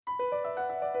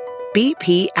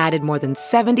BP added more than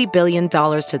 $70 billion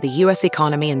to the U.S.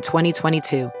 economy in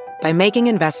 2022 by making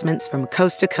investments from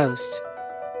coast to coast.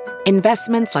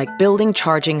 Investments like building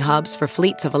charging hubs for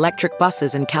fleets of electric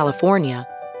buses in California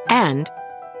and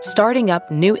starting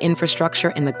up new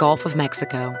infrastructure in the Gulf of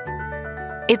Mexico.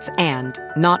 It's and,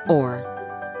 not or.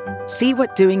 See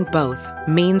what doing both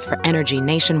means for energy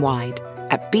nationwide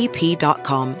at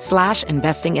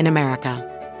bp.com/investing in America.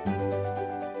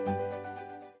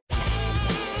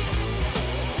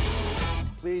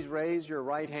 Please raise your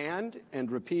right hand and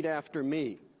repeat after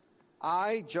me.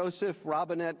 I, Joseph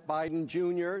Robinette Biden,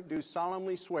 Jr., do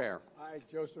solemnly swear. I,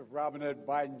 Joseph Robinette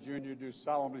Biden, Jr., do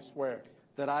solemnly swear.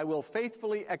 That I will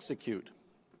faithfully execute.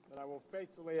 That I will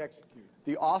faithfully execute.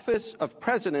 The office of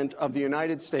President of the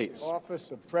United States. The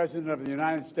office of President of the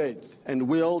United States. And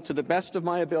will, to the best of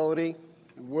my ability.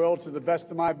 And will, to the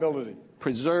best of my ability.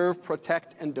 Preserve,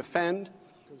 protect, and defend.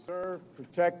 Preserve,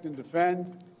 protect, and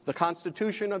defend. The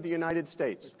Constitution of the United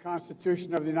States. The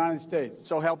Constitution of the United States.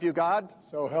 So help you God.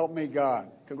 So help me God.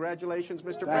 Congratulations,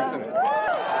 Mr. Thank President.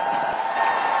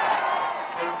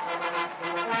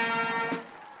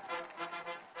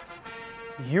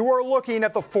 You are looking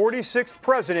at the 46th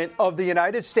President of the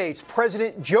United States,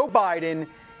 President Joe Biden.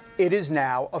 It is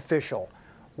now official.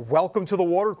 Welcome to the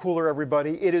water cooler,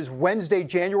 everybody. It is Wednesday,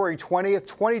 January 20th,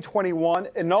 2021,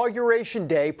 Inauguration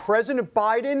Day. President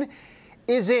Biden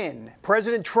is in.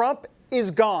 President Trump is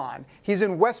gone. He's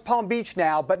in West Palm Beach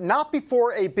now, but not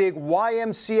before a big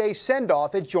YMCA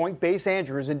send-off at Joint Base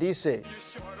Andrews in D.C.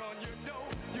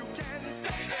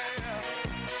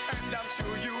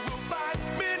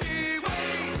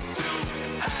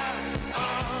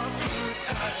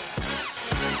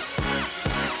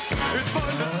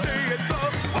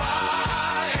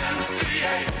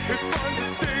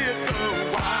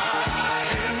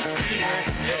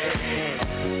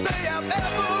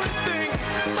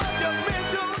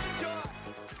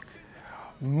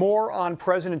 More on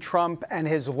President Trump and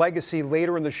his legacy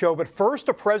later in the show. But first,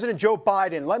 to President Joe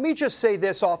Biden. Let me just say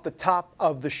this off the top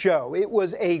of the show. It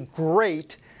was a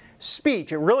great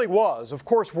speech. It really was. Of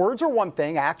course, words are one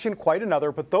thing, action quite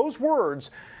another. But those words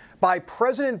by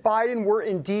President Biden were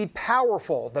indeed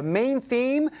powerful. The main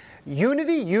theme,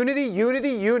 unity, unity, unity,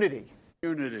 unity.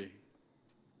 Unity.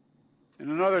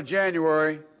 In another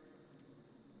January,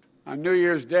 on New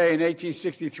Year's Day in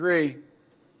 1863,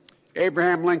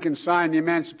 Abraham Lincoln signed the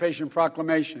Emancipation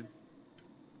Proclamation.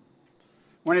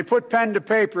 When he put pen to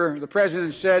paper, the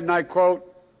president said, and I quote,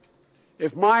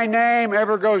 "If my name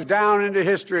ever goes down into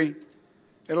history,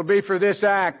 it'll be for this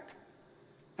act,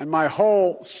 and my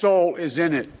whole soul is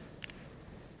in it."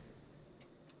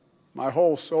 My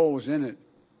whole soul is in it.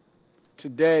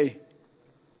 Today,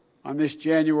 on this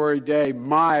January day,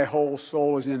 my whole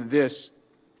soul is in this,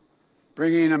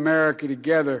 bringing America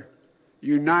together,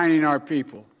 uniting our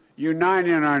people,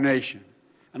 uniting our nation.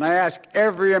 And I ask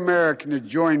every American to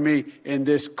join me in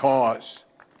this cause.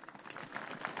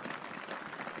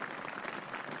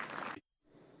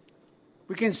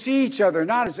 We can see each other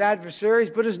not as adversaries,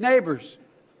 but as neighbors.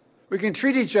 We can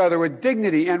treat each other with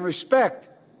dignity and respect.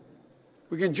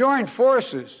 We can join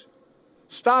forces,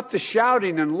 stop the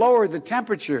shouting, and lower the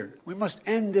temperature. We must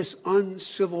end this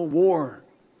uncivil war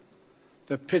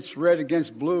that pits red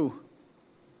against blue,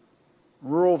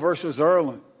 rural versus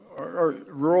urban, or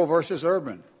rural versus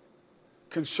urban,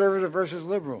 conservative versus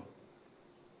liberal.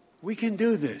 We can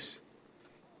do this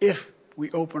if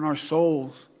we open our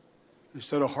souls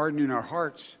instead of hardening our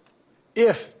hearts,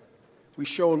 if we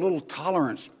show a little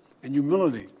tolerance and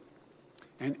humility,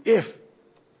 and if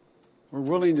we're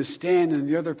willing to stand in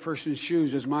the other person's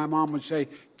shoes, as my mom would say,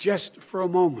 just for a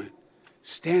moment,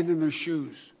 stand in their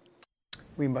shoes.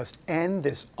 We must end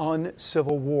this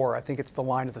uncivil war. I think it's the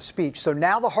line of the speech. So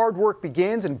now the hard work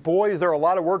begins, and boy, is there a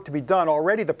lot of work to be done.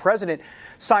 Already the president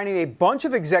signing a bunch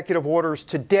of executive orders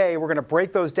today. We're going to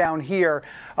break those down here.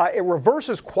 It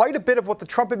reverses quite a bit of what the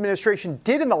Trump administration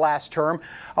did in the last term.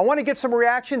 I want to get some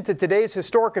reaction to today's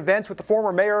historic events with the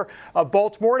former mayor of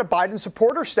Baltimore and a Biden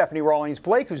supporter, Stephanie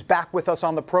Rawlings-Blake, who's back with us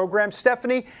on the program.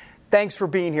 Stephanie, thanks for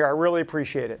being here. I really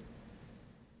appreciate it.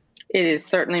 It is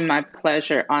certainly my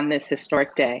pleasure on this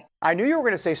historic day. I knew you were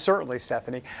going to say certainly,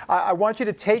 Stephanie. I want you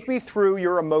to take me through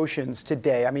your emotions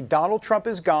today. I mean, Donald Trump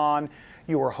is gone.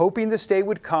 You were hoping this day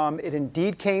would come. It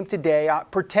indeed came today.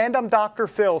 Pretend I'm Dr.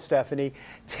 Phil, Stephanie.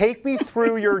 Take me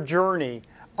through your journey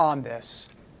on this.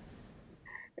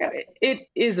 It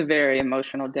is a very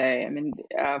emotional day. I mean,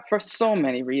 for so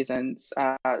many reasons.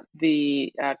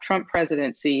 The Trump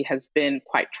presidency has been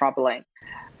quite troubling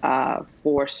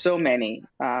for so many,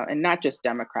 and not just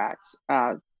Democrats.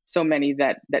 so many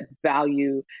that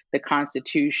value the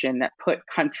Constitution, that put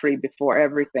country before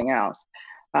everything else.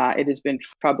 It has been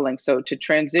troubling. So to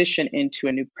transition into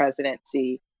a new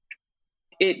presidency,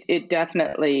 it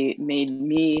definitely made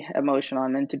me emotional.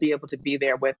 And then to be able to be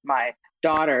there with my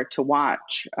daughter to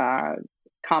watch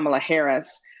Kamala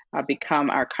Harris become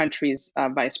our country's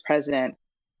vice president,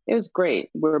 it was great.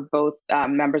 We're both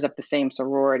members of the same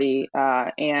sorority,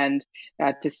 and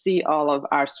to see all of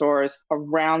our sorors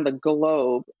around the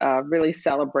globe really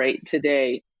celebrate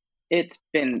today, it's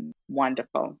been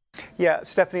wonderful. Yeah,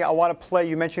 Stephanie, I want to play.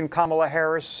 You mentioned Kamala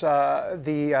Harris,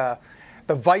 the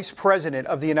vice president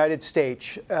of the United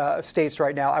States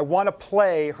right now. I want to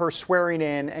play her swearing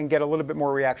in and get a little bit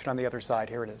more reaction on the other side.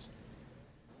 Here it is.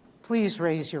 Please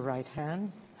raise your right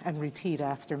hand and repeat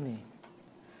after me.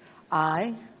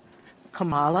 I,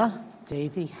 Kamala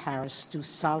Davy Harris, do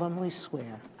solemnly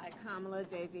swear. I, Kamala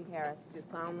Davy Harris, do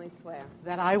solemnly swear.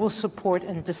 That I will support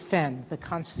and defend the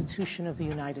Constitution of the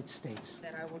United States.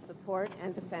 That I will support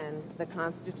and defend the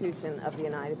Constitution of the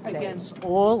United States. Against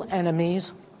all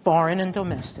enemies, foreign and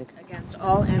domestic. Against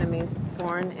all enemies,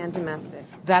 foreign and domestic.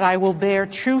 That I will bear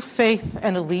true faith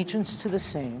and allegiance to the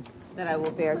same. That I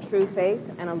will bear true faith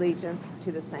and allegiance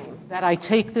to the same. That I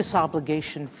take this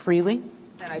obligation freely.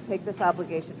 That I take this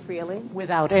obligation freely.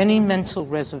 Without any mental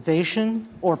reservation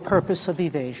or purpose of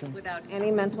evasion. Without any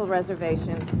mental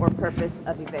reservation or purpose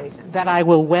of evasion. That I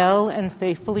will well and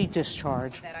faithfully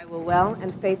discharge. That I will well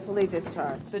and faithfully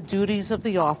discharge. The duties of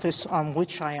the office on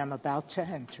which I am about to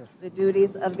enter. The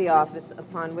duties of the office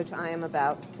upon which I am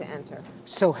about to enter.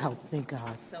 So help me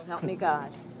God. So help me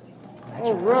God.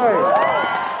 All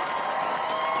right.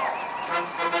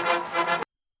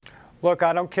 Look,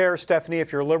 I don't care, Stephanie,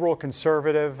 if you're liberal,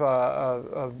 conservative,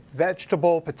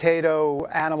 vegetable, potato,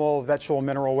 animal, vegetable,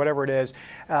 mineral, whatever it is.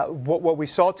 What we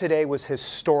saw today was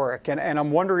historic. And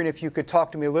I'm wondering if you could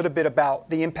talk to me a little bit about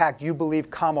the impact you believe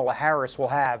Kamala Harris will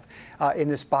have in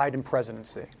this Biden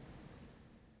presidency.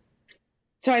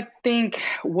 So I think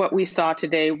what we saw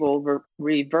today will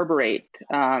reverberate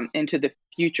into the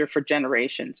future for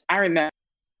generations. I remember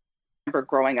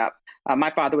growing up.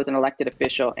 My father was an elected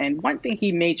official, and one thing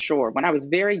he made sure when I was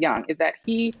very young is that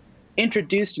he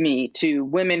introduced me to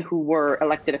women who were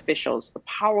elected officials, the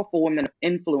powerful women of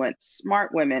influence,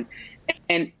 smart women.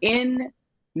 And in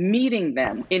meeting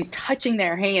them, in touching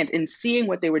their hands, in seeing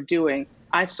what they were doing,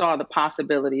 I saw the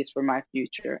possibilities for my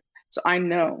future. So I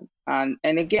know, and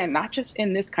again, not just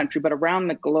in this country, but around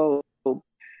the globe,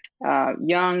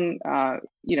 young,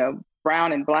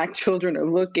 brown and black children are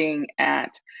looking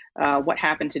at what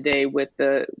happened today with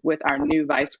our new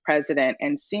vice president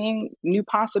and seeing new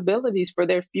possibilities for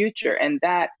their future, and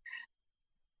that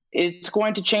it's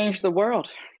going to change the world.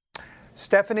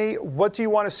 Stephanie, what do you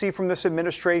want to see from this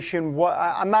administration?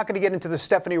 I'm not going to get into the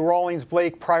Stephanie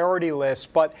Rawlings-Blake priority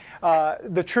list, but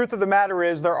the truth of the matter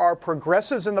is there are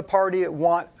progressives in the party that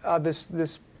want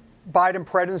this Biden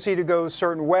presidency to go a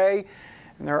certain way.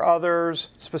 And there are others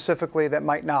specifically that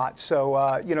might not.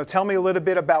 So, tell me a little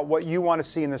bit about what you want to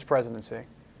see in this presidency.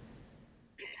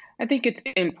 I think it's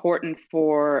important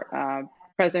for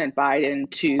President Biden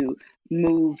to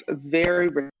move very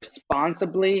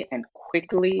responsibly and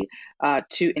quickly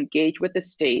to engage with the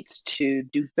states to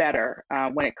do better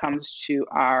when it comes to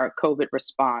our COVID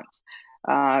response.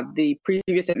 The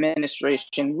previous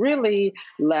administration really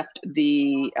left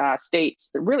the states,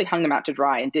 really hung them out to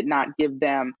dry and did not give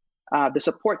them the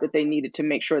support that they needed to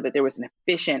make sure that there was an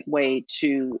efficient way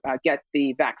to get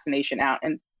the vaccination out.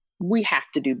 And we have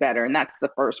to do better. And that's the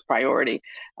first priority.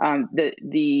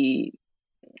 The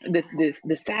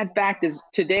sad fact is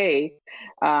today,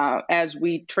 as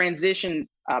we transition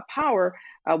power,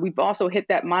 we've also hit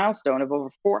that milestone of over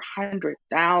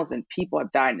 400,000 people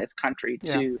have died in this country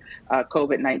to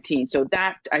COVID-19. So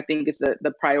that, I think, is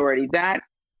the priority. That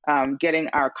getting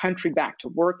our country back to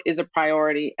work is a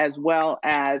priority, as well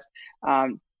as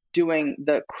doing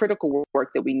the critical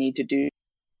work that we need to do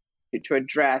to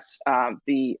address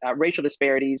the racial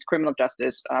disparities, criminal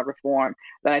justice reform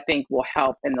that I think will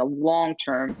help in the long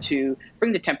term to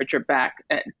bring the temperature back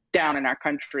down in our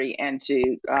country and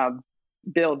to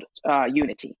build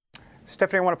unity.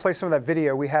 Stephanie, I want to play some of that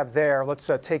video we have there. Let's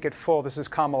take it full. This is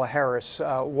Kamala Harris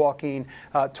walking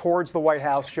towards the White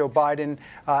House. Joe Biden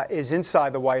is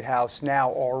inside the White House now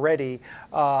already.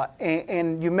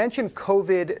 And you mentioned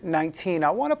COVID-19. I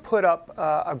want to put up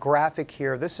a graphic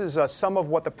here. This is some of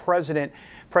what President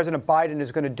Biden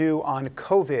is going to do on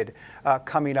COVID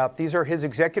coming up. These are his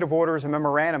executive orders and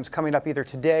memorandums coming up either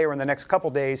today or in the next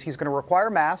couple days. He's going to require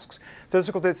masks,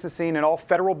 physical distancing in all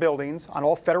federal buildings, on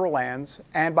all federal lands,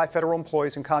 and by federal federal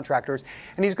employees and contractors,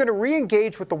 and he's going to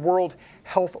re-engage with the World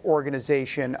Health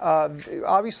Organization.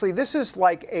 Obviously, this is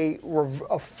like a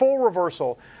full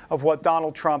reversal of what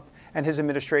Donald Trump and his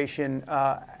administration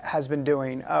has been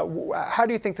doing. How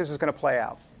do you think this is going to play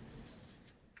out?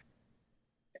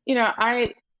 You know,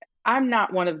 I'm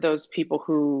not one of those people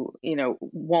who,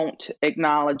 won't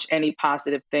acknowledge any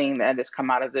positive thing that has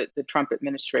come out of the Trump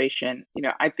administration.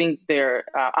 I think their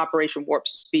Operation Warp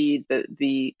Speed,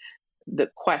 the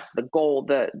quest, the goal,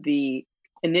 the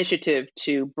initiative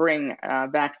to bring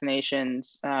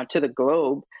vaccinations to the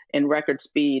globe in record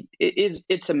speed,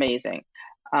 it's amazing.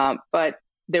 But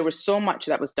there was so much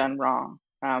that was done wrong.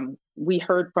 We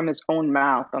heard from his own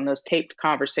mouth on those taped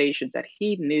conversations that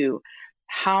he knew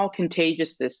how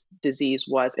contagious this disease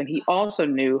was, and he also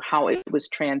knew how it was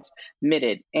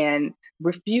transmitted, and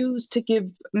refused to give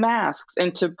masks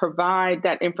and to provide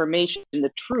that information,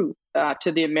 the truth,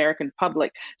 to the American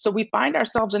public. So we find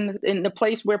ourselves in the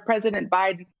place where President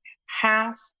Biden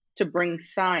has to bring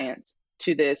science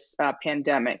to this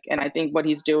pandemic. And I think what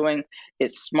he's doing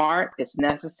is smart, it's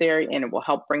necessary, and it will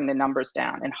help bring the numbers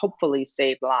down and hopefully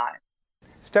save lives.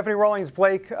 Stephanie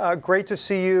Rawlings-Blake, great to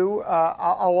see you.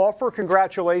 I'll offer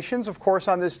congratulations, of course,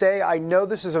 on this day. I know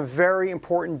this is a very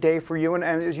important day for you, and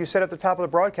as you said at the top of the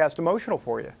broadcast, emotional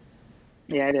for you.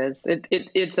 Yeah, it is.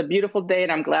 It's a beautiful day,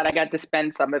 and I'm glad I got to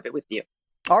spend some of it with you.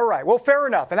 All right. Well, fair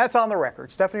enough. And that's on the record.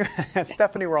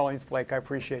 Stephanie Rawlings-Blake, I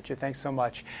appreciate you. Thanks so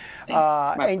much.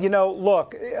 And,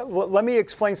 look, let me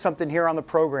explain something here on the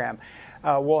program.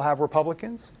 We'll have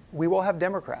Republicans. We will have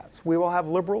Democrats. We will have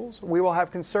liberals. We will have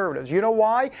conservatives. You know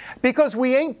why? Because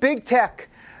we ain't big tech.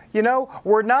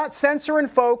 We're not censoring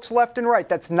folks left and right.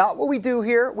 That's not what we do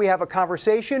here. We have a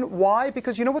conversation. Why?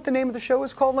 Because you know what the name of the show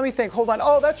is called? Let me think. Hold on.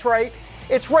 Oh, that's right.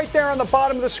 It's right there on the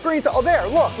bottom of the screen. Oh, there.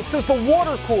 Look. It says the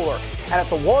water cooler. And at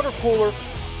the water cooler,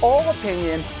 all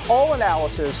opinion, all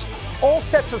analysis, all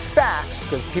sets of facts,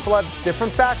 because people have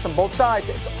different facts on both sides.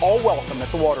 It's all welcome at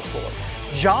the water cooler.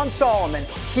 John Solomon,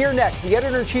 here next, the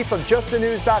editor-in-chief of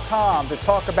justthenews.com, to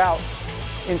talk about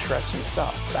interesting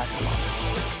stuff. Back in a moment.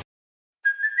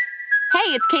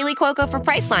 Hey, it's Kaylee Cuoco for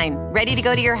Priceline. Ready to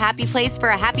go to your happy place for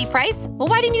a happy price? Well,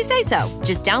 why didn't you say so?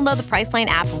 Just download the Priceline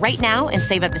app right now and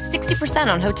save up to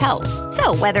 60% on hotels.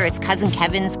 So whether it's Cousin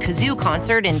Kevin's Kazoo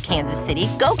Concert in Kansas City,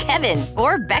 go Kevin,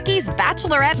 or Becky's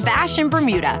Bachelorette Bash in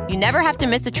Bermuda, you never have to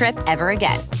miss a trip ever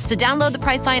again. So download the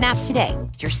Priceline app today.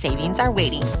 Your savings are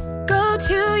waiting. Go to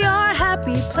your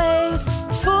happy place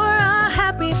for a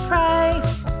happy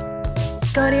price.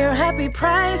 Go to your happy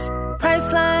price,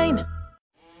 Priceline.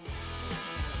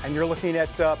 And you're looking at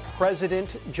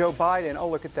President Joe Biden. Oh,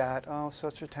 look at that. Oh,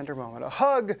 such a tender moment. A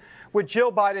hug with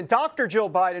Jill Biden. Dr. Jill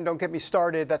Biden, don't get me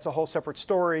started. That's a whole separate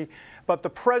story. But the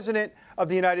President of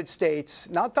the United States,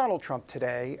 not Donald Trump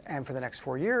today, and for the next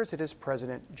 4 years, it is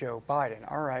President Joe Biden.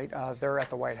 All right, they're at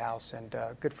the White House, and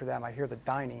good for them. I hear the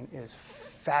dining is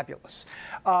fabulous.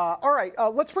 All right,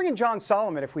 let's bring in John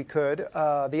Solomon, if we could,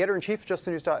 the editor-in-chief of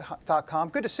justthenews.com.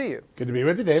 Good to see you. Good to be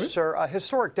with you, David. Sir, a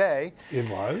historic day. It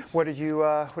was. What did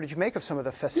you make of some of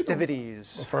the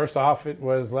festivities? Well, first off, it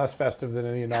was less festive than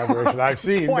any inauguration I've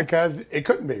seen because it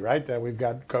couldn't be, right? We've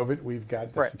got COVID, we've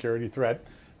got the security threat.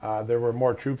 There were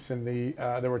more troops in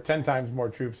there were 10 times more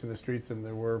troops in the streets than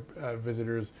there were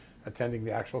visitors attending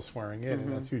the actual swearing in,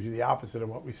 and that's usually the opposite of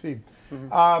what we see.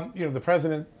 The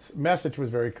president's message was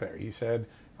very clear. He said,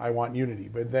 I want unity.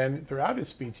 But then throughout his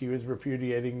speech, he was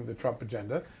repudiating the Trump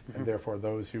agenda and therefore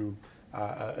those who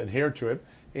adhere to it.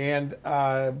 And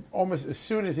almost as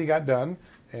soon as he got done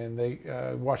and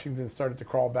Washington started to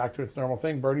crawl back to its normal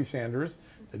thing, Bernie Sanders,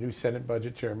 the new Senate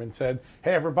budget chairman, said,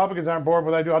 hey, if Republicans aren't bored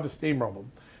with what I do, I'll just steamroll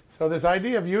them. So this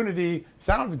idea of unity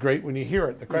sounds great when you hear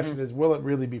it. The question is, will it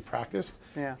really be practiced?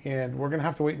 Yeah. And we're going to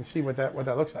have to wait and see what that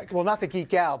looks like. Well, not to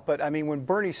geek out, but I mean, when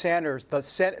Bernie Sanders,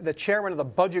 the chairman of the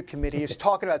Budget Committee, is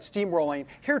talking about steamrolling,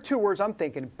 here are two words I'm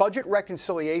thinking: budget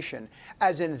reconciliation,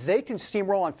 as in they can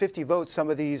steamroll on 50 votes some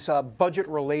of these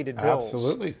budget-related bills.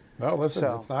 Absolutely. No,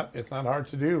 listen, it's not hard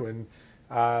to do, and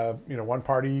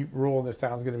one-party rule in this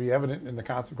town is going to be evident, and the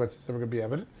consequences are going to be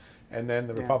evident. And then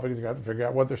the Republicans are going to have to figure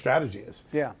out what their strategy is.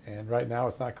 Yeah. And right now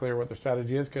it's not clear what their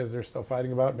strategy is because they're still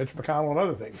fighting about Mitch McConnell and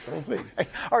other things. So we'll see.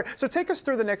 All right. So take us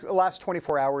through the last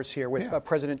 24 hours here with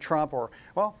President Trump,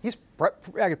 he's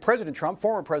President Trump,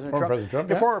 former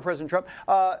President Trump,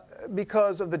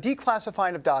 because of the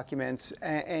declassifying of documents,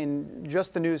 and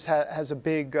Just the News has a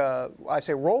big,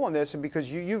 role in this, and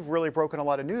because you've really broken a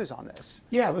lot of news on this.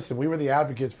 Yeah, listen, we were the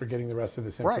advocates for getting the rest of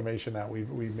this information out.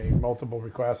 We made multiple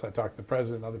requests. I talked to the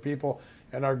president and other people,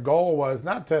 and our goal was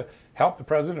not to help the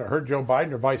president or hurt Joe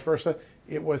Biden or vice versa.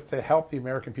 It was to help the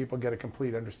American people get a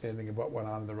complete understanding of what went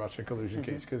on in the Russia collusion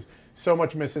case, because so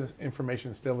much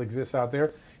misinformation still exists out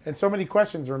there, and so many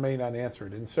questions remain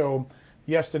unanswered. And so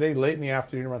yesterday, late in the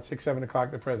afternoon, around 6, 7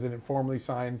 o'clock, the president formally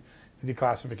signed the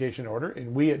declassification order,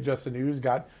 and we at Just the News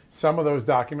got some of those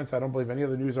documents. I don't believe any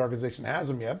other news organization has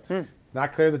them yet.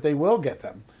 Not clear that they will get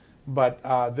them. But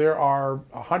there are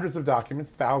hundreds of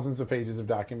documents, thousands of pages of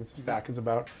documents. The stack is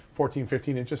about 14,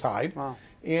 15 inches high. Wow.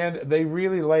 And they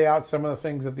really lay out some of the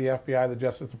things that the FBI, the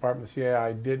Justice Department, the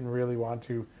CIA didn't really want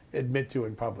to admit to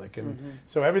in public. And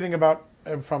so everything about,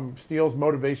 from Steele's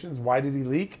motivations, why did he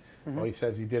leak? Well, he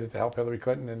says he did it to help Hillary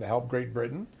Clinton and to help Great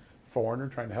Britain. Foreigner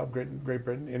trying to help Great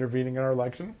Britain, intervening in our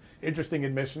election. Interesting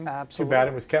admission. Absolutely. Too bad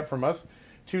it was kept from us.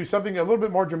 To something a little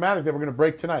bit more dramatic that we're going to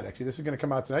break tonight. Actually, this is going to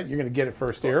come out tonight. You're going to get it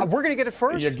first here. We're going to get it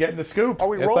first? You're getting the scoop. Are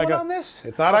we rolling on this?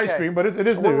 It's not ice cream, but it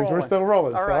is news. We're still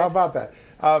rolling. All so right. how about that?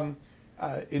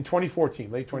 In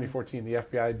 2014, late 2014, the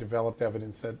FBI developed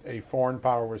evidence that a foreign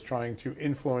power was trying to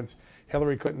influence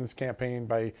Hillary Clinton's campaign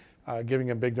by giving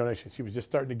him big donations. She was just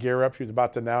starting to gear up. She was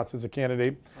about to announce as a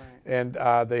candidate. Right.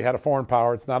 And they had a foreign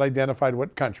power. It's not identified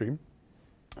what country.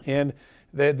 And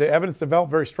the evidence developed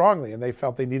very strongly, and they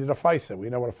felt they needed a FISA. We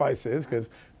know what a FISA is because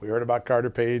we heard about Carter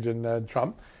Page and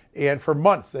Trump. And for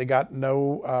months, they got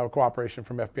no cooperation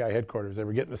from FBI headquarters. They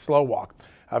were getting a slow walk.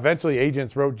 Eventually,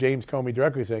 agents wrote James Comey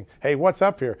directly saying, hey, what's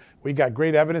up here? We got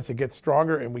great evidence. It gets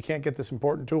stronger, and we can't get this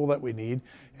important tool that we need.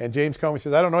 And James Comey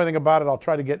says, I don't know anything about it. I'll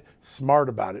try to get smart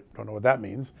about it. Don't know what that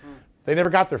means. They never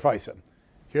got their FISA.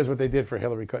 Here's what they did for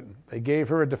Hillary Clinton. They gave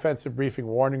her a defensive briefing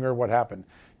warning her what happened.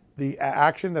 The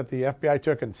action that the FBI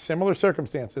took in similar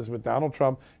circumstances with Donald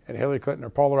Trump and Hillary Clinton are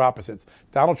polar opposites.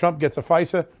 Donald Trump gets a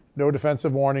FISA, no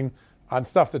defensive warning on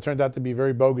stuff that turned out to be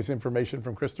very bogus information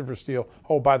from Christopher Steele.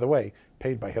 Oh, by the way,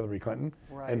 paid by Hillary Clinton,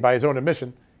 and by his own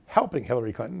admission, helping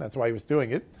Hillary Clinton. That's why he was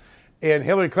doing it. And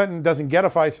Hillary Clinton doesn't get a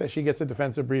FISA. She gets a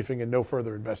defensive briefing and no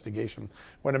further investigation.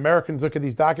 When Americans look at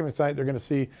these documents tonight, they're going to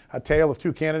see a tale of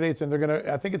two candidates, and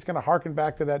I think it's going to harken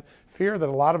back to that fear that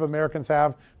a lot of Americans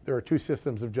have. There are two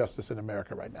systems of justice in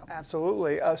America right now.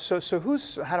 Absolutely. So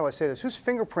who's, how do I say this? Whose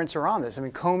fingerprints are on this? I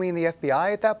mean, Comey and the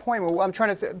FBI at that point? Well, I'm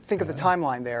trying to think of the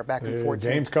timeline there back in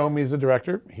 2014. James Comey is the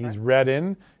director. He's read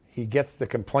in. He gets the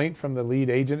complaint from the lead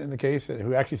agent in the case,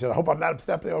 who actually said, I hope I'm not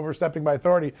overstepping my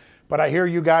authority, but I hear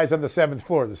you guys on the 7th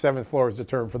floor. The 7th floor is the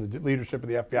term for the leadership of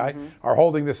the FBI, are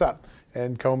holding this up.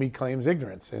 And Comey claims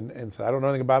ignorance. And so I don't know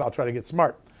anything about it. I'll try to get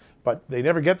smart. But they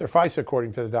never get their FISA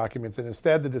according to the documents. And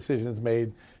instead, the decision is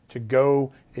made to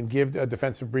go and give a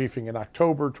defensive briefing in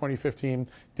October 2015.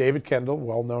 David Kendall,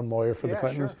 well-known lawyer for the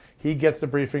Clintons, he gets the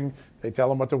briefing. They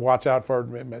tell him what to watch out for,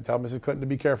 tell Mrs. Clinton to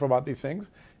be careful about these things.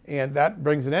 And that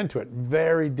brings an end to it.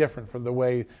 Very different from the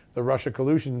way the Russia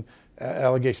collusion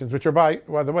allegations, which are, by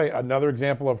the way, another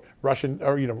example of Russian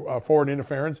or foreign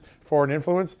interference, foreign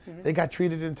influence. They got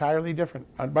treated entirely different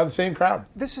by the same crowd.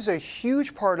 This is a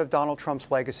huge part of Donald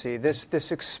Trump's legacy.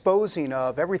 This exposing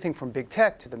of everything from big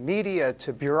tech to the media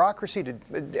to bureaucracy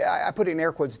to, I put it in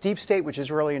air quotes, deep state, which is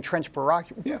really entrenched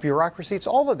bureaucracy. It's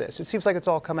all of this. It seems like it's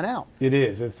all coming out. It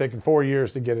is. It's taken 4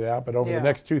 years to get it out, but over the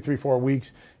next 2, 3, 4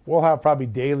 weeks, we'll have probably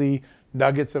daily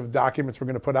nuggets of documents we're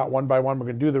going to put out one by one. We're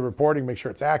going to do the reporting, make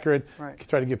sure it's accurate,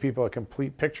 try to give people a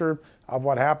complete picture of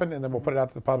what happened, and then we'll put it out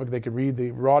to the public. They can read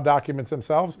the raw documents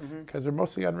themselves because they're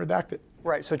mostly unredacted.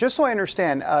 Right. So just so I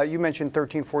understand, you mentioned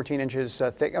 13, 14 inches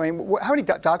thick. I mean, how many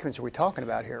documents are we talking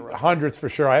about here? Hundreds for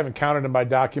sure. I haven't counted them by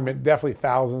document. Definitely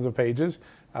thousands of pages.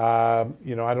 I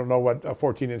don't know what a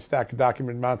 14-inch stack of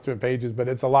document amounts to in pages, but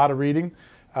it's a lot of reading.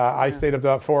 I stayed up to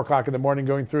about 4 o'clock in the morning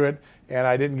going through it, and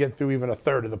I didn't get through even a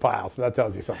third of the pile. So that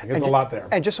tells you something. There's a lot there.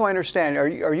 And just so I understand,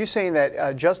 are you saying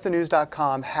that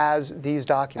justthenews.com has these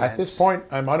documents? At this point,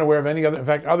 I'm unaware of any other. In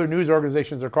fact, other news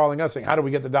organizations are calling us saying, how do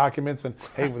we get the documents? And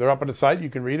hey, they're up on the site. You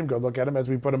can read them. Go look at them as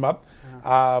we put them up.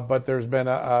 But there's been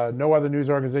no other news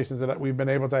organizations that we've been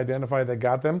able to identify that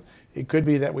got them. It could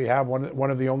be that we have one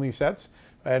of the only sets.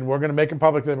 And we're going to make them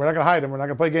public. We're not going to hide them. We're not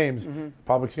going to play games. The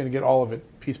public's going to get all of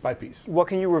it piece by piece. What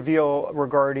can you reveal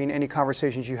regarding any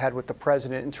conversations you had with the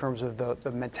president in terms of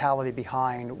the mentality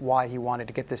behind why he wanted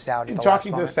to get this out? In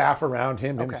talking to the staff around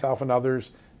him, himself and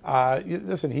others,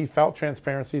 listen, he felt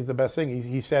transparency is the best thing.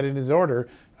 He said in his order,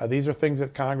 these are things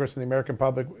that Congress and the American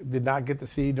public did not get to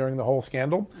see during the whole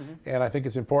scandal. And I think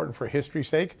it's important for history's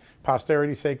sake,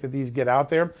 posterity's sake, that these get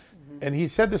out there. And he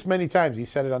said this many times. He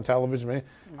said it on television.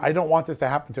 I don't want this to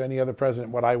happen to any other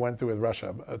president, what I went through with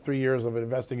Russia. 3 years of an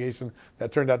investigation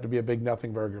that turned out to be a big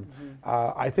nothing burger.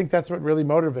 I think that's what really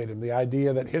motivated him, the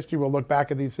idea that history will look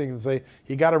back at these things and say,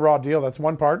 he got a raw deal. That's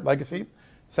one part, legacy.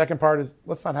 Second part is,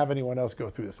 let's not have anyone else go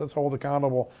through this. Let's hold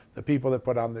accountable the people that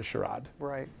put on this charade.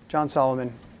 Right. John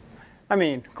Solomon. I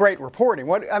mean, great reporting.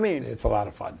 It's a lot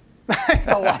of fun.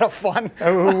 It's a lot of fun.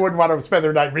 Who wouldn't want to spend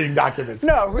their night reading documents?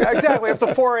 No, exactly. Up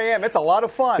to 4 a.m. It's a lot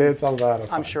of fun. It's a lot of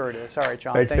fun. I'm sure it is. All right,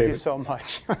 John. Thanks, thank David. you so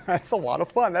much. It's a lot of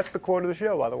fun. That's the quote of the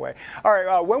show, by the way. All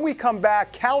right. When we come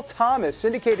back, Cal Thomas,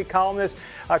 syndicated columnist,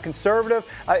 conservative.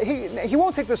 He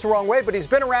won't take this the wrong way, but he's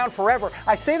been around forever.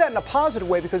 I say that in a positive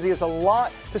way because he has a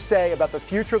lot to say about the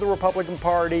future of the Republican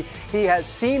Party. He has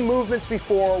seen movements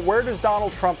before. Where does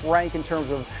Donald Trump rank in terms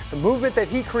of the movement that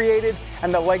he created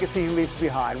and the legacy he leaves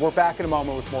behind? We're back in a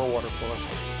moment with more Water Cooler.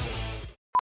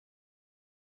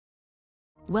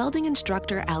 Welding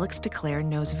instructor Alex DeClaire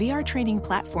knows VR training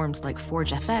platforms like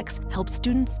Forge FX help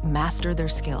students master their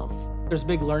skills. There's a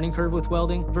big learning curve with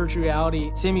welding. Virtual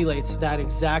reality simulates that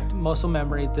exact muscle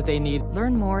memory that they need.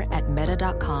 Learn more at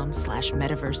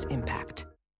meta.com/metaverseimpact.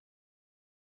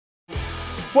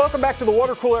 Welcome back to the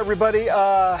Water Cooler, everybody.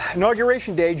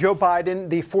 Inauguration Day, Joe Biden,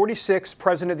 the 46th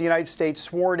President of the United States,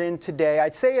 sworn in today.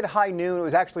 I'd say at high noon. It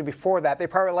was actually before that. They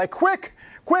probably were like, quick,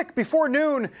 before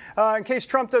noon, in case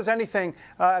Trump does anything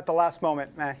at the last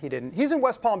moment. He didn't. He's in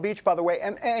West Palm Beach, by the way.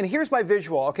 And here's my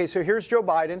visual. Okay, so here's Joe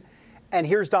Biden, and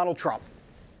here's Donald Trump.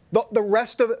 The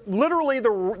rest of it, literally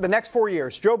the next 4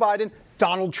 years, Joe Biden,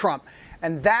 Donald Trump.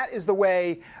 And that is the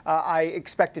way I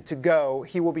expect it to go.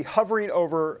 He will be hovering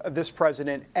over this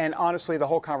president and, honestly, the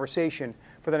whole conversation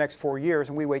for the next 4 years,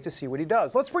 and we wait to see what he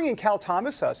does. Let's bring in Cal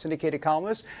Thomas, a syndicated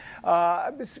columnist.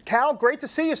 Cal, great to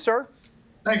see you, sir.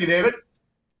 Thank you, David.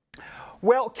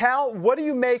 Well, Cal, what do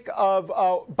you make of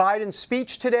Biden's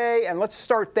speech today? And let's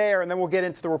start there, and then we'll get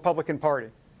into the Republican Party.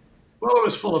 Well, it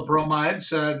was full of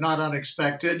bromides, not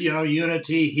unexpected. You know,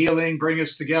 unity, healing, bring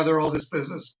us together, all this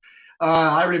business.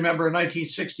 I remember in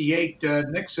 1968,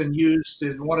 Nixon used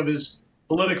in one of his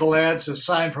political ads a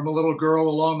sign from a little girl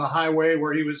along the highway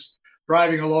where he was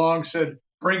driving along, said,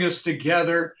 bring us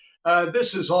together.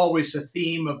 This is always a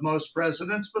theme of most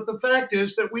presidents, but the fact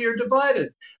is that we are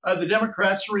divided. The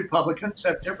Democrats and Republicans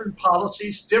have different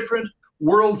policies, different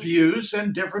worldviews,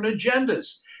 and different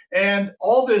agendas. And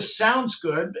all this sounds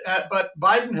good, but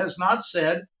Biden has not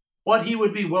said what he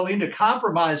would be willing to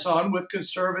compromise on with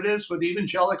conservatives, with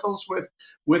evangelicals,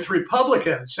 with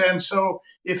Republicans. And so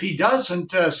if he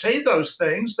doesn't say those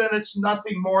things, then it's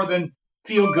nothing more than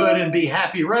feel good and be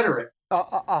happy rhetoric.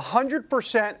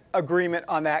 100% agreement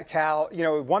on that, Cal. You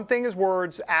know, one thing is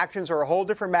words, actions are a whole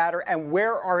different matter. And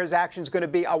where are his actions going to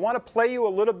be? I want to play you a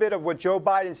little bit of what Joe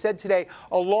Biden said today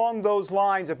along those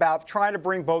lines about trying to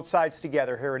bring both sides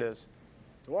together. Here it is.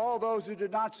 To all those who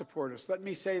did not support us, let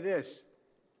me say this.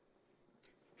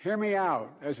 Hear me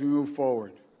out as we move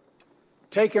forward.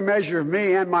 Take a measure of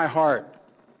me and my heart.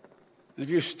 And if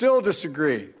you still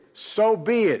disagree, so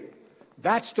be it.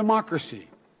 That's democracy.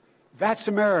 That's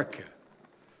America.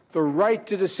 The right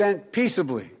to dissent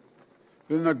peaceably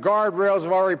within the guardrails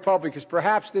of our republic is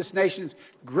perhaps this nation's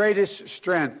greatest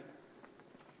strength.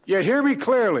 Yet hear me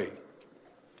clearly.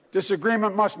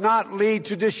 Disagreement must not lead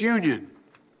to disunion.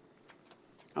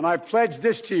 And I pledge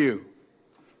this to you.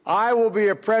 I will be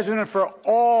a president for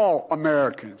all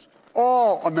Americans.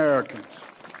 All Americans.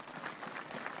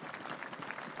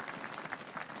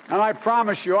 And I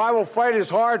promise you, I will fight as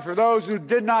hard for those who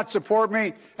did not support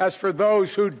me as for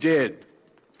those who did.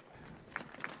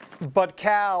 But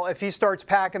Cal, if he starts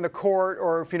packing the court,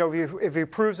 or if he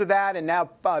approves of that, and now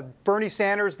Bernie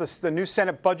Sanders, the new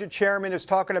Senate budget chairman, is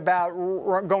talking about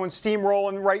going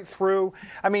steamrolling right through.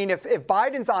 I mean, if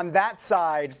Biden's on that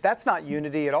side, that's not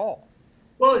unity at all.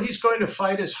 Well, he's going to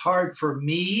fight as hard for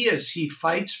me as he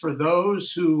fights for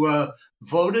those who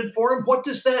voted for him. What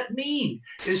does that mean?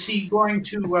 Is he going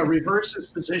to reverse his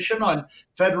position on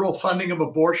federal funding of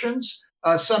abortions?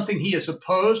 Something he has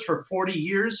opposed for 40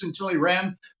 years until he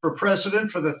ran for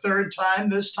president for the third time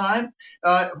this time.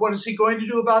 What is he going to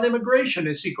do about immigration?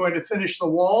 Is he going to finish the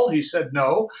wall? He said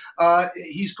no.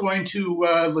 He's going to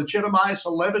legitimize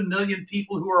 11 million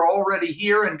people who are already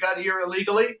here and got here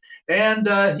illegally.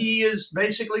 And he is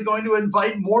basically going to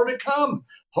invite more to come,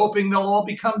 hoping they'll all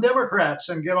become Democrats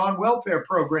and get on welfare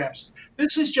programs.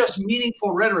 This is just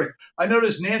meaningful rhetoric. I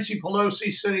noticed Nancy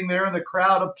Pelosi sitting there in the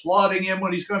crowd applauding him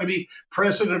when he's going to be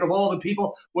president of all the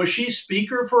people. Was she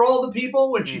speaker for all the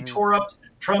people when she tore up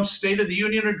Trump's State of the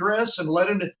Union address and led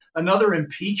in another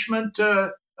impeachment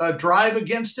drive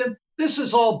against him? This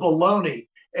is all baloney.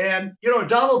 And, you know,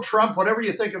 Donald Trump, whatever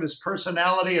you think of his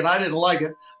personality, and I didn't like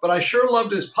it, but I sure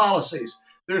loved his policies.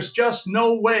 There's just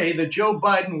no way that Joe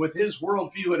Biden, with his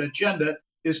worldview and agenda,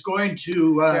 is going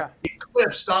to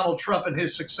eclipse Donald Trump and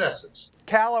his successes.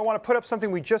 Cal, I want to put up something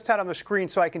we just had on the screen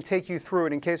so I can take you through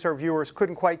it in case our viewers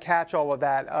couldn't quite catch all of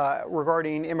that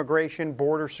regarding immigration,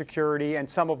 border security, and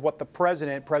some of what the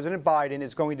President Biden,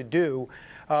 is going to do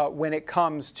when it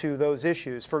comes to those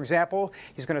issues. For example,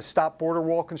 he's going to stop border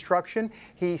wall construction.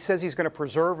 He says he's going to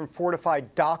preserve and fortify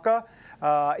DACA.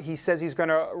 He says he's going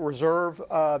to reverse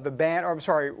the ban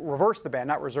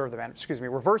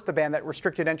that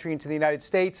restricted entry into the United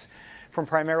States from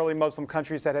primarily Muslim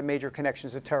countries that have major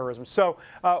connections to terrorism. So,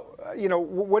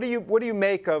 what do you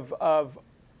make of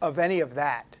any of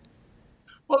that?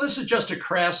 Well, this is just a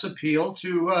crass appeal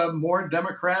to more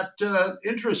Democrat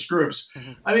interest groups.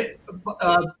 Mm-hmm. I mean,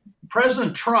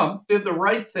 President Trump did the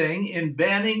right thing in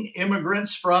banning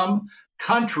immigrants from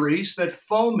countries that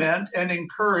foment and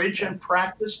encourage and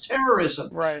practice terrorism.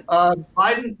 Right.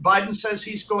 Biden says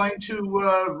he's going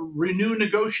to renew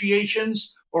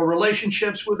negotiations or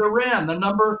relationships with Iran, the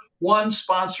number one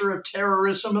sponsor of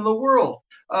terrorism in the world.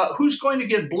 Who's going to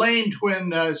get blamed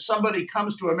when somebody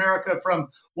comes to America from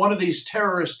one of these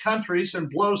terrorist countries and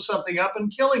blows something up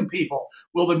and killing people?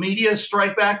 Will the media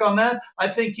strike back on that? I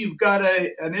think you've got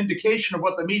an indication of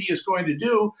what the media is going to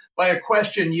do by a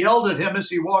question yelled at him as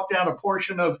he walked down a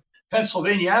portion of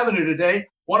Pennsylvania Avenue today.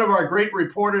 One of our great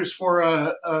reporters for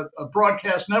a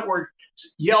broadcast network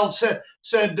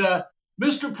said,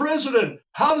 Mr. President,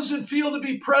 how does it feel to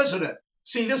be president?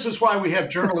 See, this is why we have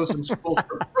journalism schools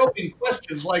for probing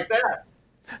questions like that.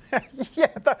 Yeah,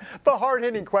 the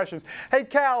hard-hitting questions. Hey,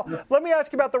 Cal, let me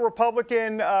ask you about the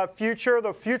Republican future of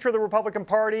the Republican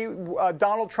Party,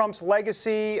 Donald Trump's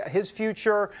legacy, his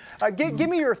future. Give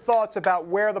me your thoughts about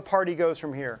where the party goes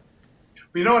from here.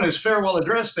 You know, in his farewell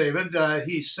address, David,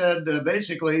 he said,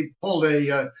 basically pulled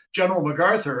a General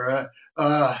MacArthur,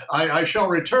 I shall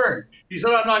return. He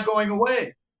said, I'm not going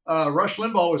away. Rush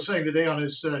Limbaugh was saying today on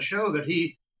his show that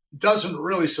he doesn't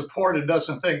really support and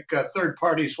doesn't think third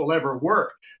parties will ever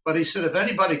work. But he said if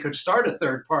anybody could start a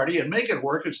third party and make it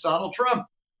work, it's Donald Trump.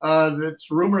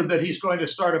 It's rumored that he's going to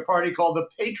start a party called the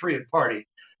Patriot Party.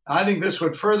 I think this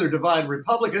would further divide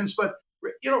Republicans, but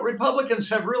Republicans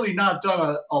have really not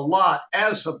done a lot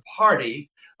as a party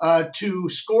to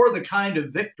score the kind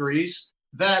of victories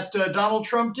that Donald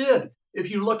Trump did. If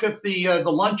you look at the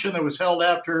luncheon that was held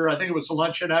after, I think it was the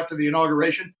luncheon after the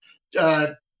inauguration,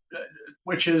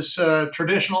 which is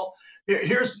traditional.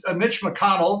 Here's Mitch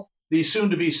McConnell, the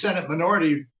soon-to-be Senate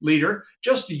Minority Leader,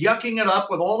 just yucking it up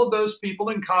with all of those people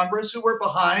in Congress who were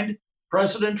behind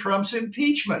President Trump's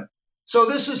impeachment. So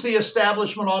this is the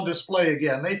establishment on display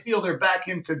again. They feel they're back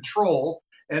in control,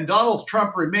 and Donald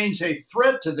Trump remains a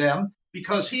threat to them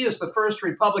because he is the first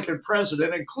Republican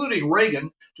president, including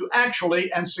Reagan, to actually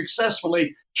and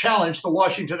successfully challenge the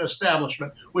Washington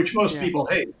establishment, which most people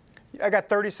hate. I got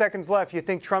 30 seconds left. You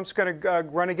think Trump's going to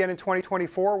run again in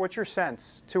 2024? What's your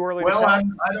sense? Too early to tell? Well,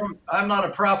 I'm not a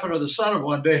prophet or the son of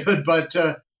one, David, but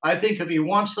I think if he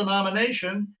wants the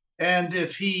nomination and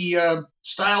if he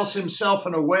styles himself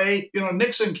in a way,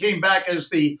 Nixon came back as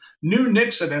the new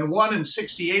Nixon and won in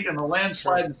 68 and a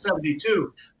landslide in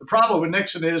 72. The problem with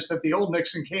Nixon is that the old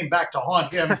Nixon came back to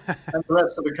haunt him and the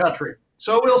rest of the country.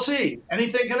 So we'll see.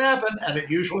 Anything can happen, and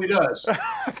it usually does.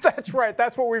 That's right.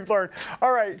 That's what we've learned.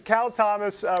 All right, Cal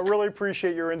Thomas, really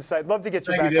appreciate your insight. Love to get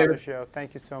you back on the show.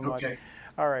 Thank you so much. Okay.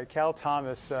 All right, Cal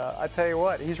Thomas, I tell you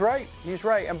what, he's right. He's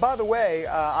right. And by the way,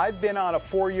 I've been on a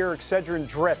 4-year Excedrin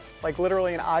drip, like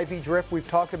literally an IV drip. We've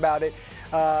talked about it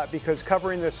because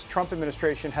covering this Trump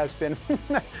administration has been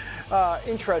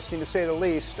interesting to say the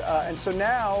least. And so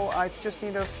now I just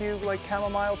need a few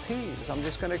chamomile teas. I'm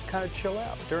just going to kind of chill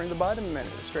out during the Biden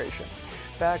administration.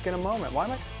 Back in a moment. Why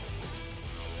am I?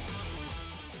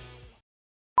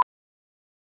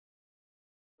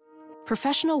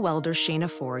 Professional welder Shayna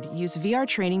Ford used VR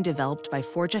training developed by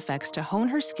ForgeFX to hone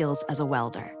her skills as a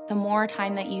welder. The more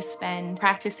time that you spend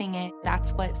practicing it,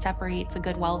 that's what separates a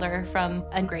good welder from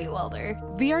a great welder.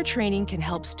 VR training can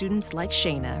help students like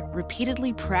Shayna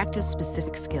repeatedly practice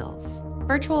specific skills.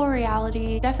 Virtual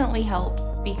reality definitely helps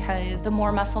because the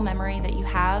more muscle memory that you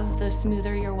have, the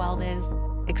smoother your weld is.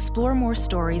 Explore more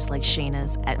stories like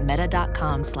Shayna's at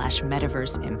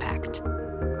meta.com/metaverseimpact.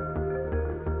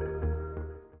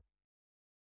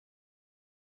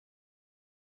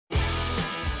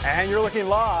 And you're looking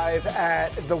live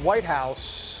at the White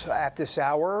House at this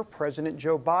hour. President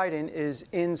Joe Biden is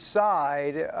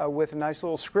inside with a nice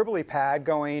little scribbly pad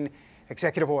going,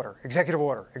 executive order, executive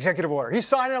order, executive order. He's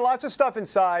signing lots of stuff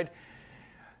inside.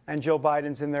 And Jill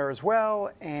Biden's in there as well.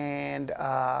 And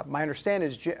my understanding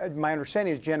is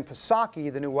Jen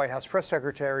Psaki, the new White House press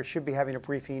secretary, should be having a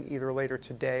briefing either later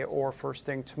today or first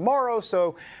thing tomorrow.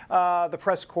 So the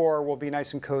press corps will be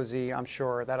nice and cozy. I'm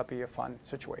sure that'll be a fun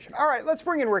situation. All right, let's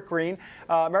bring in Rick Green,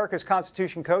 America's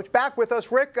Constitution coach, back with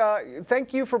us. Rick,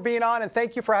 thank you for being on, and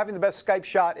thank you for having the best Skype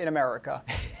shot in America.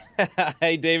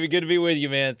 Hey, David, good to be with you,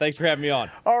 man. Thanks for having me on.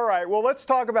 All right. Well, let's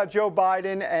talk about Joe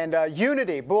Biden and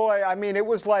unity. Boy, I mean, it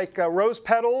was like rose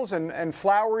petals and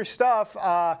flowery stuff.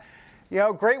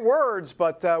 Great words,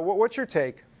 but what's your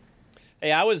take?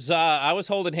 Hey, I was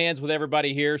holding hands with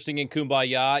everybody here, singing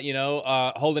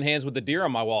Kumbaya. Holding hands with the deer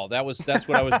on my wall. That's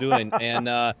what I was doing.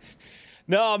 And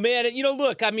no, man,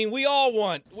 look, I mean, we all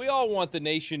want the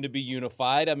nation to be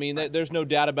unified. I mean, there's no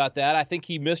doubt about that. I think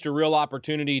he missed a real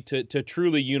opportunity to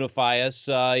truly unify us.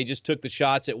 He just took the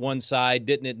shots at one side,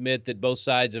 didn't admit that both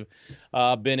sides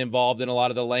have been involved in a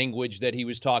lot of the language that he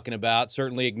was talking about,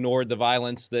 certainly ignored the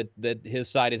violence that his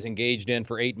side is engaged in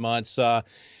for 8 months. And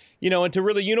to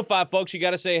really unify folks, you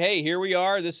got to say, hey, here we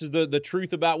are. This is the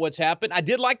truth about what's happened. I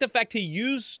did like the fact he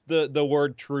used the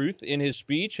word truth in his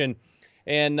speech, and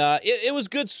it was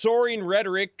good soaring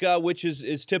rhetoric, which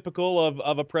is typical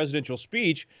of a presidential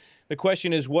speech. The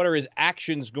question is, what are his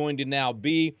actions going to now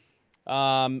be?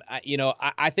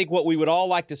 I think what we would all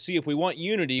like to see, if we want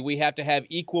unity, we have to have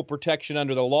equal protection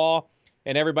under the law,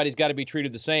 and everybody's got to be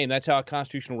treated the same. That's how a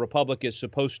constitutional republic is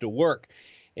supposed to work.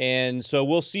 And so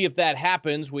we'll see if that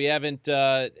happens. We haven't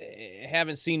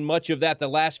seen much of that the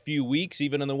last few weeks,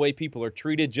 even in the way people are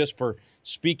treated just for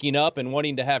speaking up and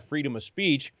wanting to have freedom of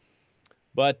speech.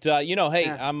 But, hey,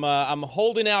 I'm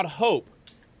holding out hope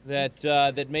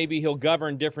that maybe he'll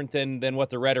govern different than what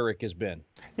the rhetoric has been.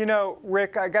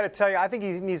 Rick, I got to tell you, I think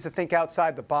he needs to think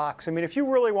outside the box. I mean, if you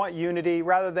really want unity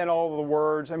rather than all the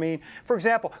words, I mean, for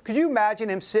example, could you imagine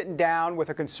him sitting down with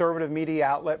a conservative media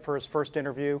outlet for his first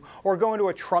interview, or going to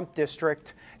a Trump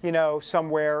district,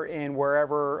 somewhere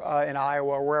wherever in Iowa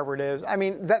or wherever it is? I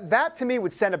mean, that to me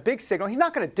would send a big signal. He's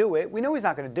not going to do it. We know he's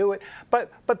not going to do it.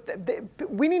 But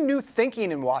we need new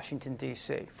thinking in Washington,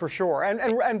 D.C., for sure.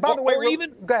 And by the way,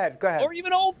 go ahead. Or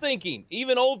even old thinking.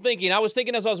 I was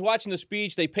thinking as I was watching the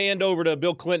speech, they panned over to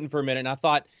Bill Clinton for a minute, and I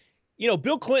thought,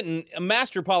 Bill Clinton, a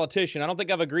master politician. I don't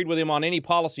think I've agreed with him on any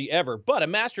policy ever, but a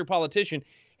master politician,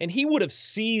 and he would have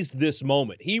seized this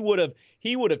moment. He would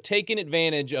have taken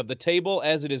advantage of the table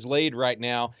as it is laid right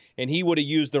now, and he would have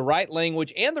used the right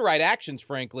language and the right actions,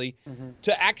 frankly,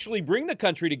 to actually bring the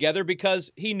country together,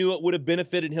 because he knew it would have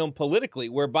benefited him politically,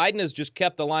 where Biden has just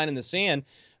kept the line in the sand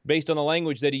based on the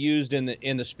language that he used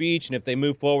in the speech. And if they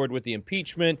move forward with the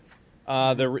impeachment,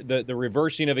 the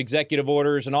reversing of executive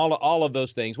orders and all of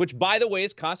those things, which, by the way,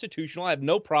 is constitutional. I have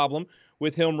no problem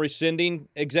with him rescinding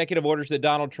executive orders that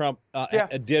Donald Trump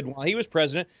did while he was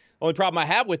president. Only problem I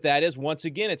have with that is, once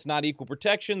again, it's not equal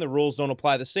protection. The rules don't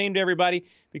apply the same to everybody,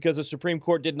 because the Supreme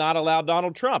Court did not allow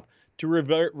Donald Trump to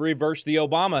reverse the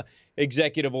Obama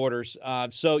executive orders.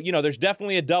 So, there's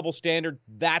definitely a double standard.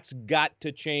 That's got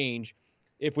to change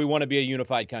if we want to be a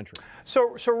unified country.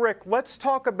 So Rick, let's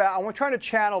talk about, I'm trying to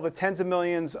channel the tens of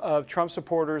millions of Trump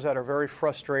supporters that are very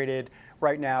frustrated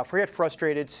right now. Forget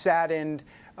frustrated, saddened,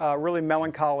 really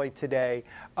melancholy today.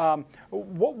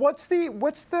 What's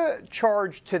the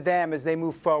charge to them as they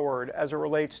move forward, as it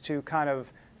relates to kind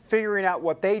of figuring out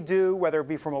what they do, whether it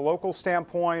be from a local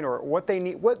standpoint, or what they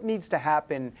need, what needs to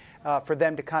happen for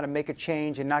them to kind of make a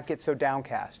change and not get so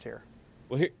downcast here?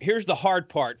 Well, here's the hard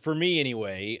part for me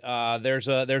anyway. There's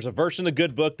a verse in the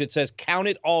good book that says, "Count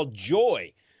it all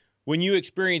joy when you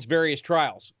experience various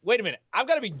trials." Wait a minute. I've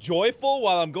got to be joyful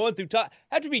while I'm going through I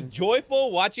have to be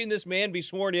joyful watching this man be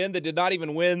sworn in that did not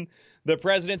even win the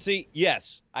presidency?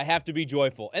 Yes, I have to be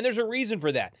joyful. And there's a reason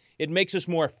for that. It makes us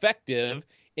more effective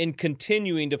in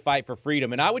continuing to fight for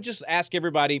freedom. And I would just ask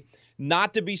everybody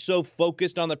not to be so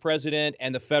focused on the president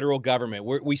and the federal government.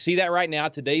 We see that right now.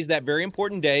 Today's that very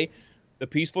important day. The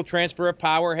peaceful transfer of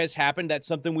power has happened. That's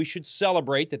something we should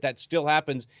celebrate, that still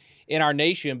happens in our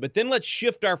nation. But then let's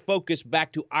shift our focus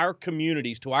back to our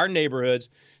communities, to our neighborhoods,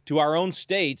 to our own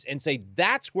states, and say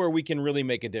that's where we can really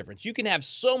make a difference. You can have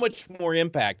so much more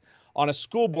impact on a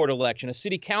school board election, a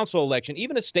city council election,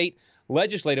 even a state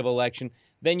legislative election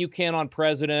than you can on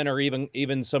president or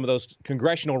even some of those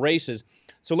congressional races.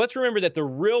 So let's remember that the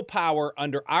real power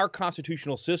under our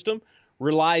constitutional system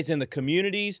relies in the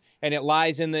communities, and it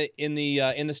lies in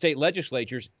the state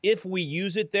legislatures. If we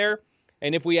use it there,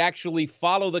 and if we actually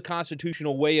follow the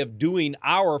constitutional way of doing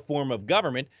our form of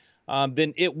government,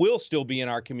 then it will still be in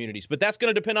our communities. But that's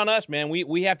going to depend on us, man.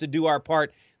 We have to do our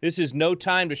part. This is no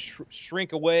time to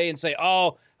shrink away and say,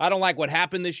 oh, I don't like what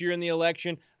happened this year in the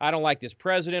election. I don't like this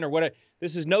president or whatever.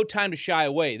 This is no time to shy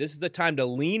away. This is the time to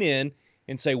lean in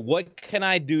and say, what can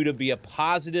I do to be a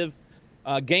positive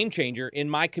game changer in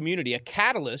my community, a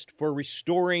catalyst for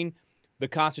restoring the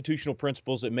constitutional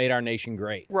principles that made our nation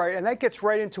great. Right, and that gets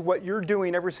right into what you're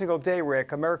doing every single day,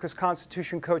 Rick, America's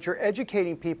Constitution coach. You're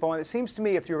educating people, and it seems to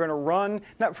me if you're going to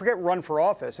run for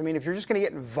office, I mean, if you're just going to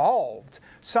get involved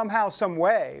somehow, some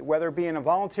way, whether it be in a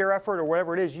volunteer effort or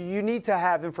whatever it is, you need to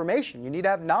have information. You need to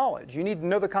have knowledge. You need to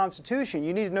know the Constitution.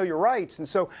 You need to know your rights. And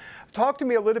so talk to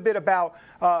me a little bit about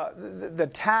the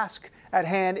task at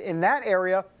hand in that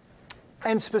area.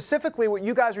 And specifically what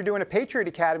you guys are doing at Patriot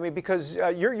Academy, because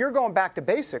you're going back to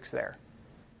basics there.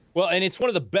 Well, and it's one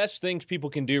of the best things people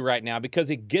can do right now because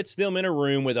it gets them in a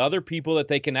room with other people that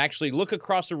they can actually look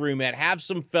across the room at, have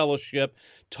some fellowship,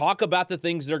 talk about the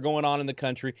things that are going on in the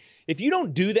country. If you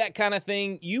don't do that kind of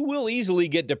thing, you will easily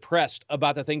get depressed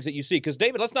about the things that you see. Because,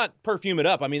 David, let's not perfume it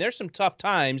up. I mean, there's some tough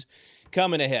times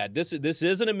coming ahead. This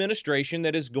is an administration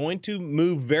that is going to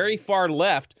move very far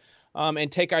left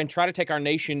and try to take our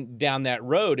nation down that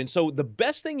road. And so the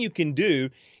best thing you can do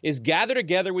is gather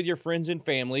together with your friends and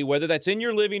family, whether that's in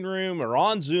your living room or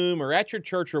on Zoom or at your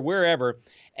church or wherever,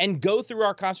 and go through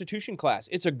our Constitution class.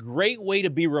 It's a great way to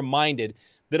be reminded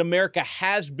that America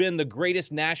has been the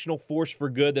greatest national force for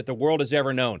good that the world has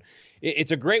ever known.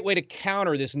 It's a great way to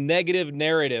counter this negative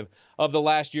narrative of the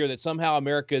last year that somehow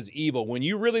America is evil. When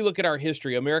you really look at our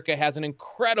history, America has an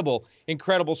incredible,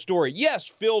 incredible story. Yes,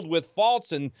 filled with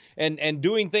faults and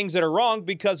doing things that are wrong,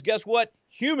 because guess what?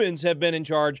 Humans have been in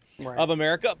charge of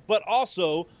America, but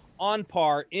also on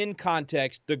par, in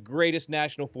context, the greatest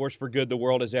national force for good the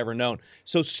world has ever known.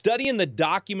 So studying the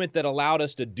document that allowed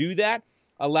us to do that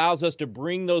allows us to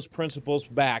bring those principles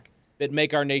back that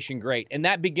make our nation great. And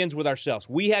that begins with ourselves.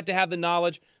 We have to have the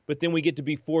knowledge, but then we get to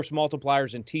be force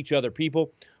multipliers and teach other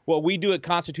people. What we do at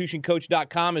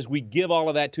constitutioncoach.com is we give all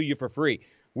of that to you for free.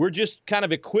 We're just kind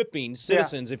of equipping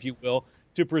citizens, if you will,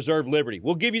 to preserve liberty.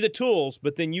 We'll give you the tools,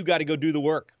 but then you got to go do the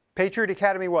work.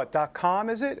 PatriotAcademy.com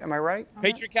is it? Am I right?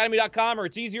 PatriotAcademy.com, or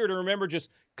it's easier to remember,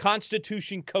 just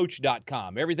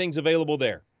constitutioncoach.com. Everything's available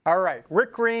there. All right.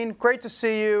 Rick Green, great to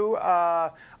see you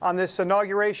on this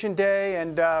inauguration day,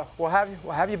 and we'll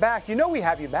have you back. You know we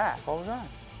have you back all the time.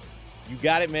 You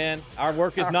got it, man. Our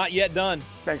work is not yet done.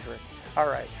 Thanks, Rick. All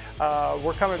right.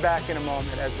 We're coming back in a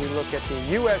moment as we look at the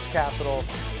U.S. Capitol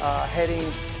heading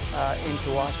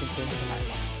into Washington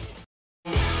tonight.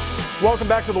 Welcome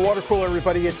back to the water cooler,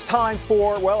 everybody. It's time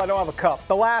for, well, I don't have a cup,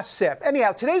 the last sip.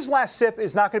 Anyhow, today's last sip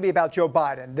is not going to be about Joe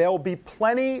Biden. There will be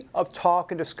plenty of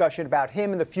talk and discussion about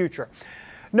him in the future.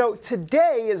 No,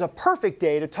 today is a perfect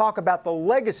day to talk about the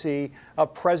legacy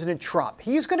of President Trump.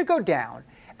 He's going to go down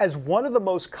as one of the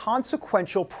most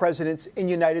consequential presidents in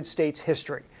United States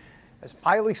history. As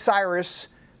Miley Cyrus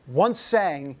once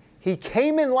sang, he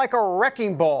came in like a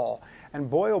wrecking ball. And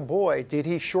boy, oh boy, did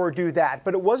he sure do that.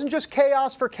 But it wasn't just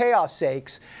chaos for chaos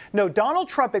sakes. No, Donald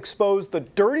Trump exposed the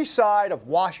dirty side of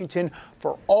Washington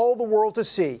for all the world to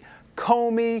see.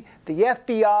 Comey, the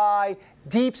FBI,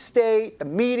 deep state, the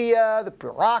media, the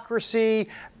bureaucracy,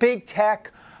 big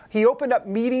tech. He opened up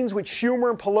meetings with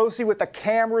Schumer and Pelosi with the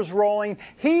cameras rolling.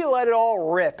 He let it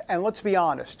all rip. And let's be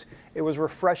honest, it was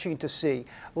refreshing to see.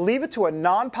 Leave it to a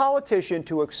non-politician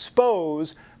to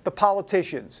expose the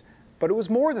politicians. But it was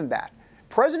more than that.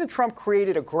 President Trump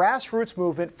created a grassroots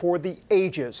movement for the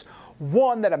ages,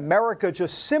 one that America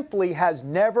just simply has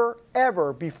never,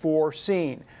 ever before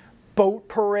seen. Boat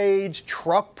parades,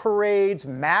 truck parades,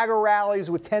 MAGA rallies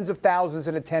with tens of thousands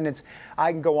in attendance.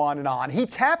 I can go on and on. He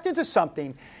tapped into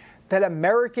something that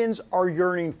Americans are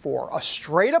yearning for, a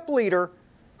straight-up leader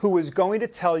who is going to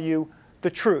tell you the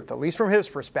truth, at least from his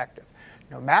perspective.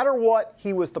 No matter what,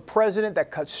 he was the president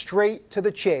that cut straight to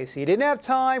the chase. He didn't have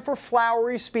time for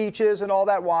flowery speeches and all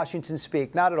that Washington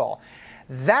speak, not at all.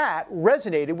 That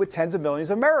resonated with tens of millions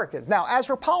of Americans. Now, as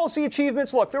for policy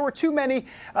achievements, look, there were too many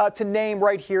to name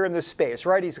right here in this space,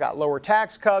 right? He's got lower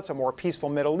tax cuts, a more peaceful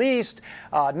Middle East,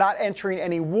 not entering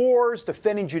any wars,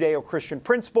 defending Judeo-Christian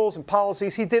principles and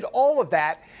policies. He did all of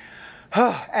that.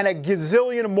 And a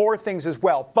gazillion more things as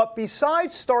well. But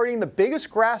besides starting the biggest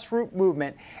grassroots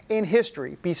movement in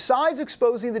history, besides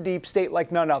exposing the deep state like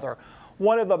none other,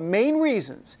 one of the main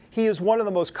reasons he is one of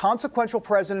the most consequential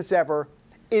presidents ever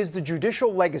is the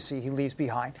judicial legacy he leaves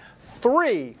behind.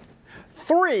 Three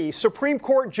Supreme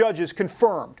Court judges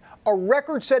confirmed, a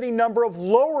record-setting number of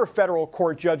lower federal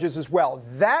court judges as well.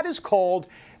 That is called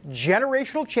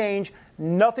generational change.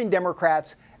 Nothing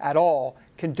Democrats at all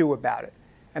can do about it.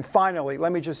 And finally,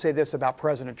 let me just say this about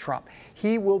President Trump.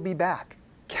 He will be back.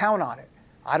 Count on it.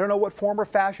 I don't know what form or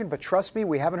fashion, but trust me,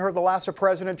 we haven't heard the last of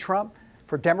President Trump.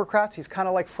 For Democrats, he's kind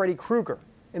of like Freddy Krueger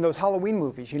in those Halloween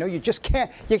movies. You know, you just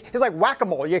can't, he's like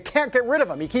whack-a-mole. You can't get rid of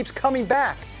him. He keeps coming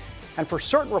back. And for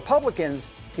certain Republicans,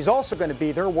 he's also going to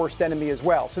be their worst enemy as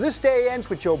well. So this day ends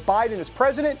with Joe Biden as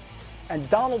president and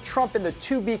Donald Trump in the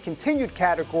to be continued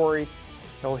category.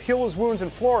 He'll heal his wounds in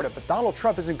Florida, but Donald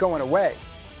Trump isn't going away.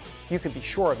 You can be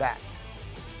sure of that.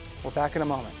 We're back in a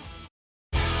moment.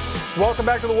 Welcome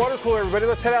back to the water cooler, everybody.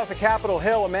 Let's head out to Capitol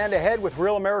Hill. Amanda Head with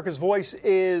Real America's Voice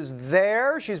is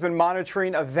there. She's been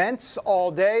monitoring events all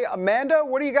day. Amanda,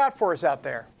 what do you got for us out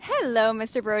there? Hello,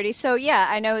 Mr. Brody. So, yeah,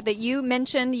 I know that you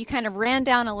mentioned, you kind of ran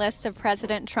down a list of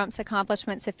President Trump's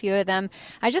accomplishments, a few of them.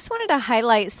 I just wanted to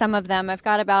highlight some of them. I've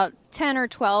got about 10 or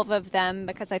 12 of them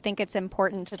because I think it's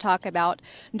important to talk about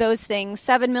those things.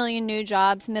 7 million new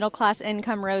jobs, middle class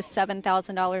income rose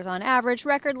 $7,000 on average,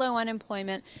 record low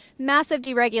unemployment, massive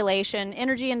deregulation,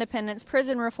 energy independence,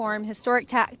 prison reform, historic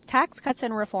tax cuts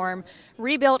and reform,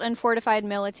 rebuilt and fortified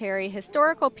military,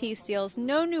 historical peace deals,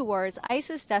 no new wars,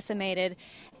 ISIS decimated,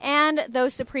 and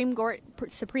those Supreme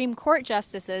Court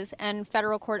justices and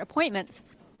federal court appointments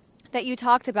that you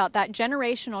talked about, that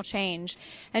generational change.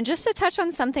 And just to touch on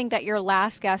something that your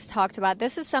last guest talked about,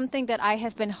 this is something that I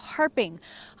have been harping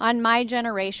on my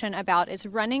generation about, is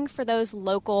running for those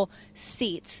local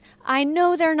seats. I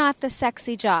know they're not the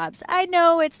sexy jobs. I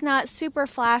know it's not super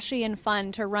flashy and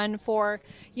fun to run for,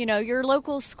 you know, your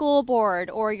local school board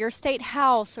or your state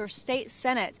house or state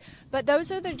senate. But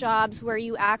those are the jobs where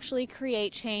you actually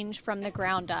create change from the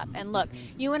ground up. And look,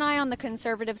 you and I on the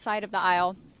conservative side of the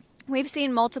aisle, we've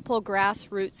seen multiple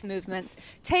grassroots movements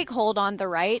take hold on the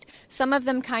right. Some of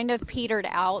them kind of petered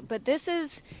out, but this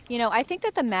is, you know, I think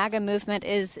that the MAGA movement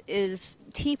is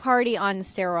Tea Party on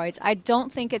steroids. I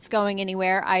don't think it's going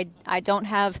anywhere. I don't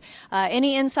have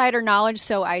any insider knowledge,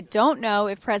 so I don't know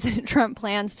if President Trump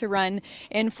plans to run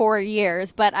in 4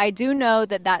 years, but I do know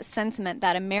that that sentiment,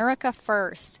 that America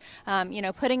first, you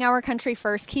know, putting our country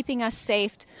first, keeping us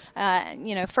safe,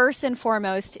 you know, first and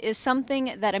foremost, is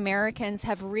something that Americans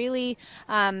have really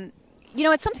you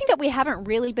know, it's something that we haven't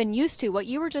really been used to. What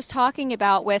you were just talking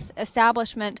about with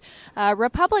establishment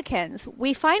Republicans,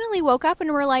 we finally woke up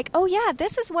and were like, oh, yeah,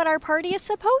 this is what our party is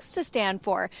supposed to stand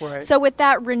for. Right. So with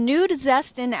that renewed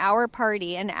zest in our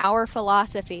party and our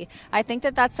philosophy, I think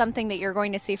that that's something that you're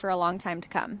going to see for a long time to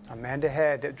come. Amanda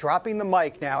Head dropping the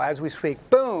mic now as we speak.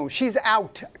 Boom, she's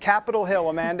out. Capitol Hill,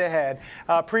 Amanda Head.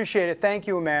 Appreciate it. Thank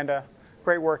you, Amanda.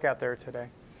 Great work out there today.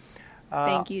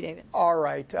 Thank you, David. All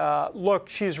right. Look,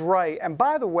 she's right. And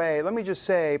by the way, let me just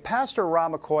say, Pastor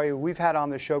Rob McCoy, who we've had on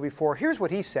the show before, here's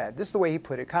what he said. This is the way he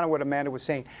put it, kind of what Amanda was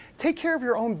saying. Take care of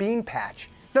your own bean patch.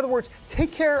 In other words,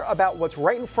 take care about what's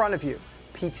right in front of you.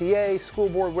 PTA, school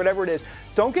board, whatever it is.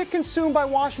 Don't get consumed by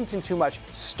Washington too much.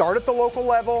 Start at the local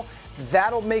level.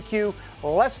 That'll make you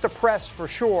less depressed for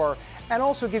sure, and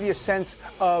also give you a sense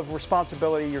of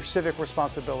responsibility, your civic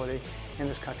responsibility in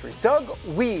this country. Doug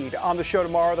Weed on the show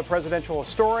tomorrow, the presidential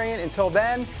historian. Until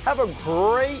then, have a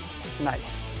great night.